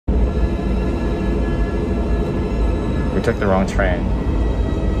We took the wrong train.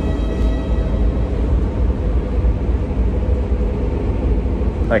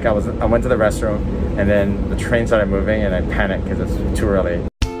 Like I went to the restroom and then the train started moving and I panicked because it's too early.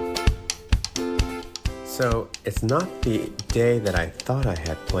 So it's not the day that I thought I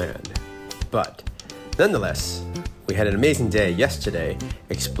had planned, but nonetheless, we had an amazing day yesterday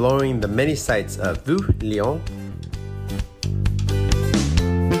exploring the many sights of Lyon.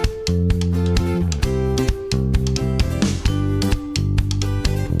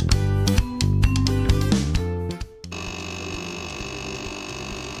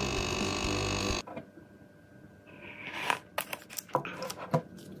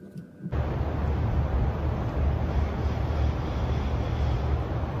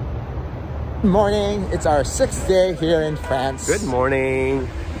 Good morning, it's our 6th day here in France. Good morning.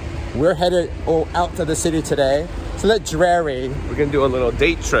 We're headed out to the city today. It's a little dreary. We're gonna do a little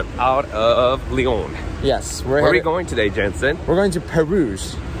date trip out of Lyon. Yes, Where are we going today, Jensen? We're going to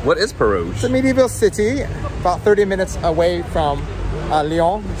Perouse. What is Perouse? It's a medieval city, about 30 minutes away from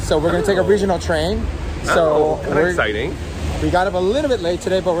Lyon. So we're gonna take a regional train. So we're exciting. We got up a little bit late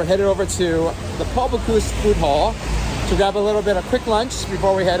today, but we're headed over to the Bocuse food hall to grab a little bit of quick lunch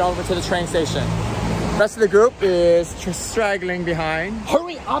before we head over to the train station. The rest of the group is straggling behind.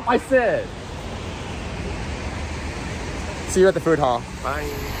 Hurry up, I said! See you at the food hall. Bye.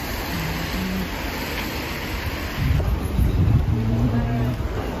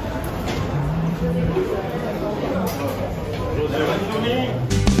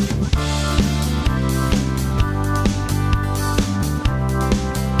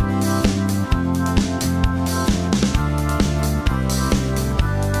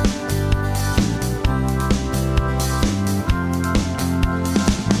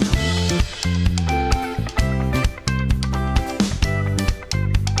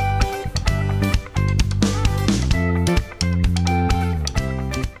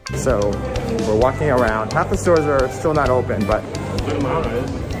 So we're walking around. Half the stores are still not open, but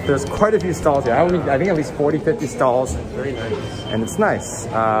there's quite a few stalls here. I think at least 40, 50 stalls. Very nice. And it's nice.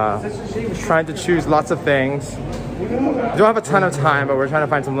 Trying to choose lots of things. We don't have a ton of time, but we're trying to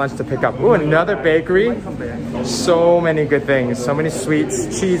find some lunch to pick up. Ooh, another bakery. So many good things. So many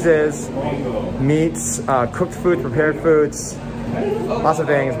sweets, cheeses, meats, cooked food, prepared foods. Lots of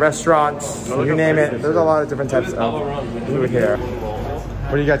things. Restaurants, you name it. There's a lot of different types of food here.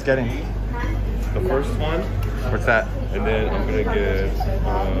 What are you guys getting? The first one. What's that? And then I'm gonna get,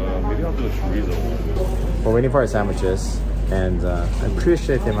 maybe I'll do a chorizo one. We're waiting for our sandwiches, and I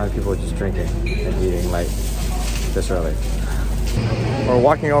appreciate the amount of people just drinking and eating like this early. We're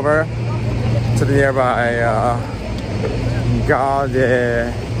walking over to the nearby Gare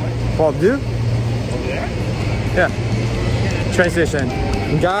de Bordeaux. Yeah. Train station.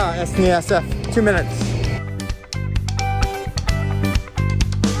 Gare SNSF. 2 minutes.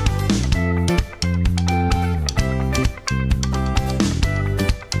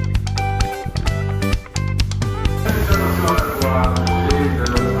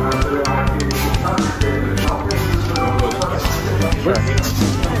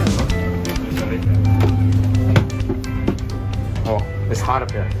 Oh, it's hot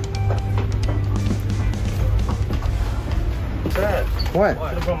up here. What?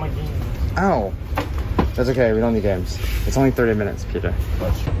 Ow. That's okay, we don't need games. It's only 30 minutes, Peter.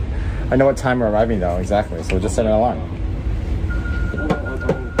 I know what time we're arriving though, exactly. So we'll just set an alarm.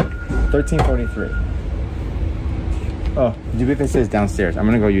 13:43. Oh, do you believe they say it's downstairs? I'm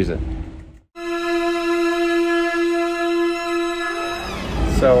gonna go use it.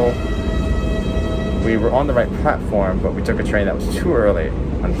 So, we were on the right platform, but we took a train that was too early,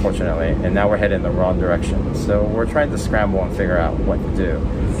 unfortunately, and now we're heading in the wrong direction. So we're trying to scramble and figure out what to do.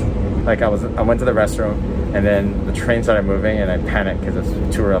 Like I went to the restroom, and then the train started moving, and I panicked because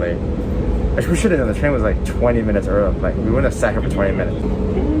it's too early. We should have done. The train was like 20 minutes early. Like we wouldn't have sat here for 20 minutes.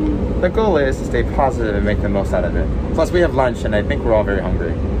 The goal is to stay positive and make the most out of it. Plus, we have lunch, and I think we're all very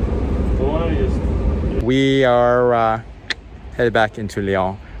hungry. We are headed back into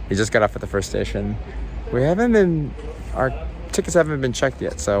Lyon. We just got off at the first station. Our tickets haven't been checked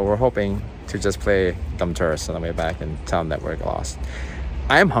yet, so we're hoping to just play dumb tourist on the way back and tell them that we're lost.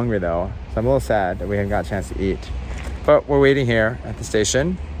 I am hungry though, so I'm a little sad that we haven't got a chance to eat. But we're waiting here at the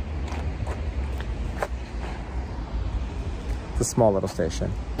station. It's a small little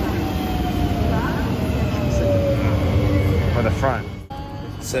station. Or the front.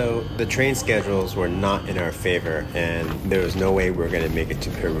 So the train schedules were not in our favor, and there was no way we were going to make it to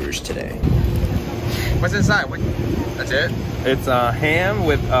Perouse today. What's inside? That's it? It's ham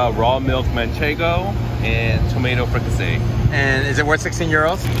with raw milk manchego and tomato fricassee. And is it worth 16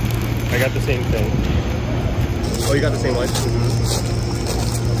 euros? I got the same thing. Oh, you got the same one?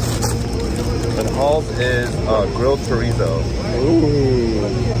 And Hall's is grilled chorizo. Ooh.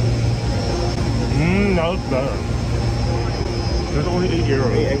 That was better. That's only €8.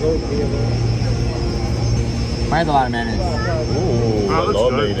 Mine has a lot of mayonnaise. Ooh, I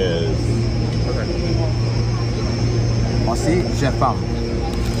love mayonnaise. Aussi, j'ai faim.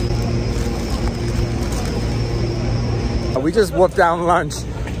 We just whooped down lunch.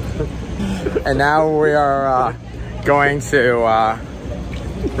 And now we are going to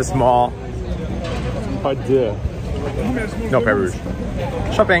this mall. Idea. No Peru.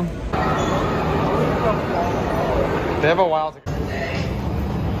 Shopping. They have a wild.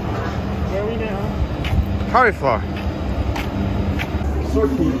 Where are we now? Cauliflower.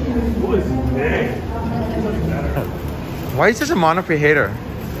 What is this? Why is this a Monopoly hater?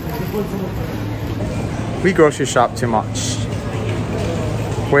 We grocery shop too much.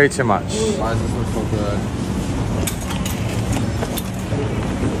 Way too much. Why does this look so good?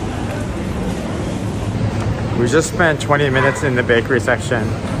 We just spent 20 minutes in the bakery section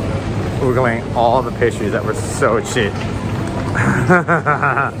Googling all the pastries that were so cheap.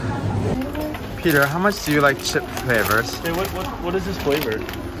 Peter, how much do you like chip flavors? Hey, what is this flavor?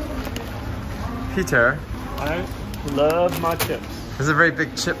 Peter, I love my chips. this is a very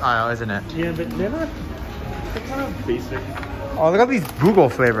big chip aisle, isn't it? Yeah, but they're kind of basic. Oh, look at these Google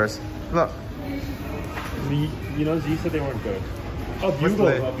flavors. Look. You know, Z said they weren't good. Oh, Bugles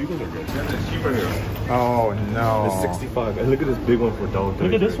are good. Yeah, it's cheaper here. Oh no. It's 65. And look at this big one for $1.30.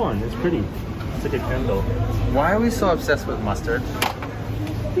 Look at this one. It's pretty. It's like a candle. Why are we so obsessed with mustard?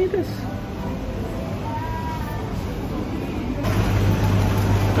 Look at this.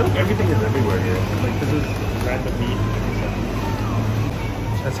 I feel like everything is everywhere here. Like this is random meat.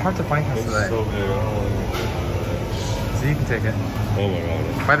 It's hard to find this It's today. so big. So you can take it. Oh my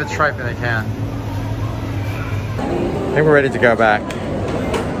god. Buy the tripe and I can. I think we're ready to go back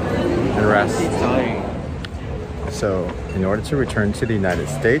and rest. So in order to return to the United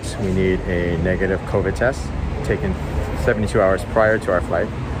States, we need a negative COVID test taken 72 hours prior to our flight.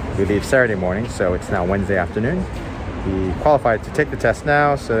 We leave Saturday morning, so it's now Wednesday afternoon. We qualified to take the test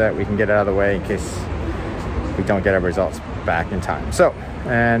now so that we can get it out of the way in case we don't get our results back in time. So,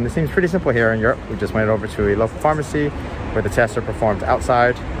 and it seems pretty simple here in Europe. We just went over to a local pharmacy where the tests are performed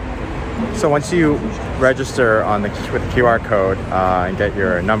outside. So once you register on with the QR code and get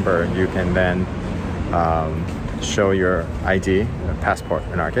your number, you can then show your ID, a passport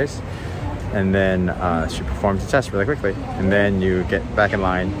in our case, and then she performs the test really quickly. And then you get back in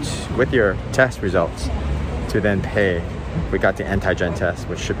line with your test results to then pay. We got the antigen test,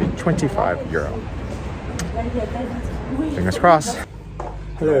 which should be €25. Fingers crossed.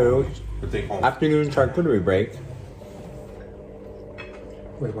 Hello. Afternoon charcuterie break.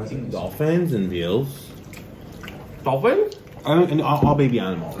 Wait, what's it? Dolphins and eels. Dolphins? And all baby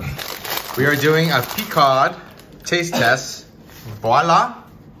animals. We are doing a Picard taste test. Voila.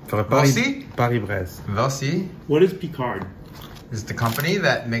 Voici. Paris-Brest. Voici What is Picard? is the company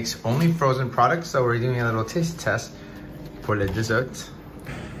that makes only frozen products. So we're doing a little taste test for the dessert.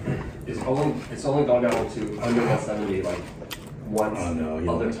 It's only gone down to under 170 like once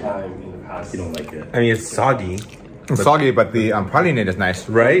other time in the past. You don't like it. I mean, it's soggy. It's soggy, but the praline is nice,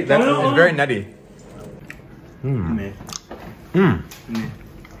 right? That's it's very nutty. Mm.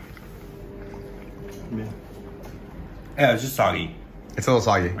 Yeah, it's just soggy. It's a little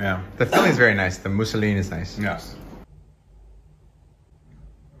soggy. Yeah. The filling is very nice. The mousseline is nice. Yes.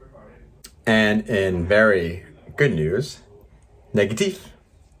 And in very good news, negative.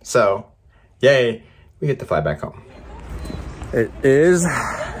 So, yay, we get to fly back home. It is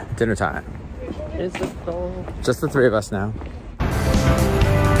dinner time. It's Just the three of us now.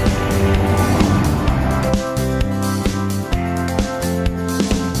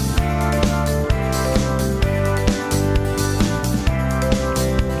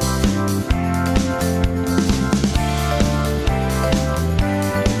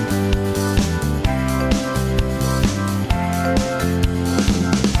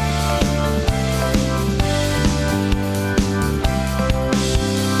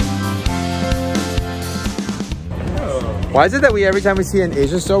 Why is it that every time we see an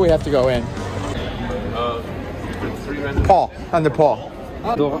Asian store, we have to go in? Paul, under Paul.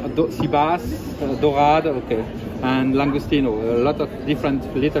 Sibas, dorade, okay, and langostino. A lot of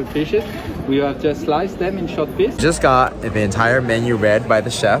different little fishes. We have just sliced them in short pieces. Just got the entire menu read by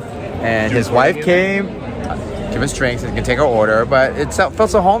the chef, and his wife came, give us drinks, and can take our order. But it felt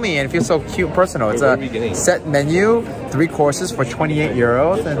so homey and it feels so cute and personal. It's a set menu, 3 courses for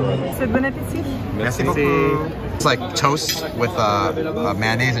 €28. And C'est bon appétit. merci beaucoup. It's like toast with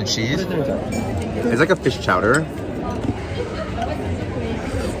mayonnaise and cheese. It's like a fish chowder.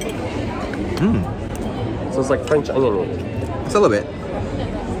 So it's like French onion ring. It's a little bit.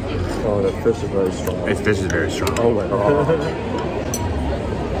 Oh, the fish is very strong. Its fish is very strong. Oh my god.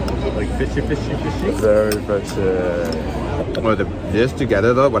 Like fishy. Very fishy. Well, this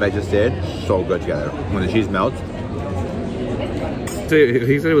together though, what I just did, so good together. When the cheese melts. So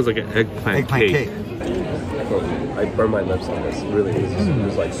he said it was like an eggplant cake. I burned my lips on this. Really, it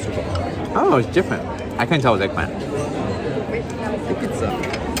was like super hot. Oh, it's different. I couldn't tell it was eggplant. I think it's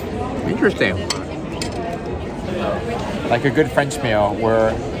Interesting. Like a good French meal,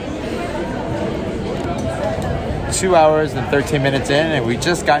 we're 2 hours and 13 minutes in and we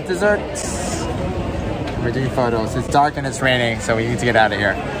just got desserts. We're doing photos. It's dark and it's raining, so we need to get out of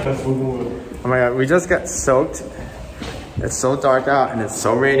here. Oh my god, we just got soaked. It's so dark out and it's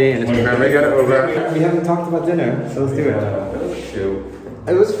so rainy and it's very good over. We haven't talked about dinner, so let's do it.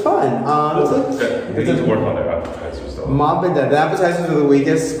 It was fun. They need to work on their appetizers though. Mom and Dad, the appetizers are the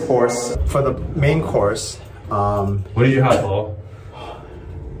weakest course. For the main course, What did you have, Paul? I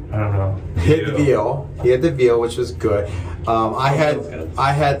don't know. he had the veal. He had the veal, which was good. I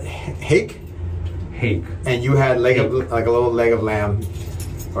had hake, and you had like a little leg of lamb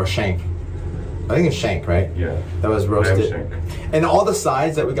or shank. I think it's shank, right? Yeah. That was roasted. Shank. And all the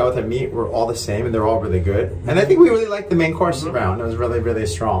sides that we got with the meat were all the same, and they're all really good. And I think we really liked the main course round. It was really, really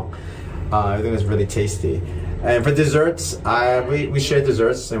strong. Everything was really tasty. And for desserts, we shared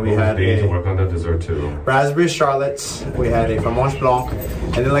desserts, and we had They need to work on the dessert too. raspberry charlotte. We had a fromage blanc,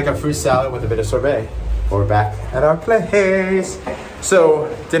 and then like a fruit salad with a bit of sorbet. We're back at our place. So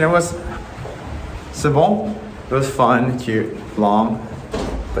dinner was c'est bon. It was fun, cute, long,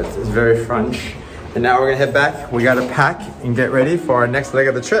 but it's very French. And now we're gonna head back. We gotta pack and get ready for our next leg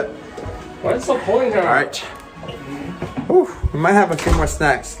of the trip. Why is it so cold in here? All right. Ooh, we might have a few more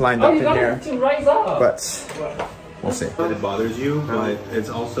snacks lined up in here, to rise up. but we'll see. It bothers you, but it's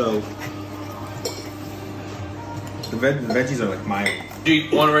also the veggies are like mild. Do you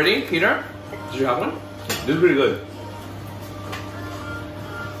want one already, Peter? Did you have one? This is pretty good.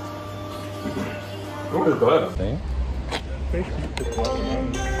 Oh, it's good.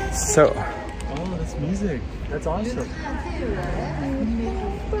 So, Oh, that's music. That's awesome.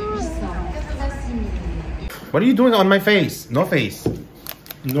 What are you doing on my face? No face.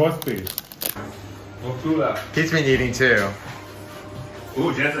 North Face. he's been eating too.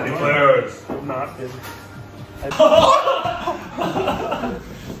 Ooh, Jensen declares. Not in.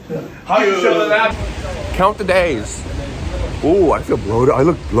 How you show that? Count the days. Ooh, I feel bloated. I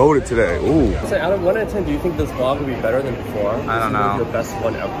look bloated today. Ooh. So out of 1 out of 10, do you think this vlog will be better than before? I don't know. The best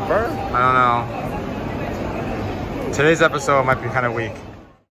one ever? I don't know. Today's episode might be kind of weak.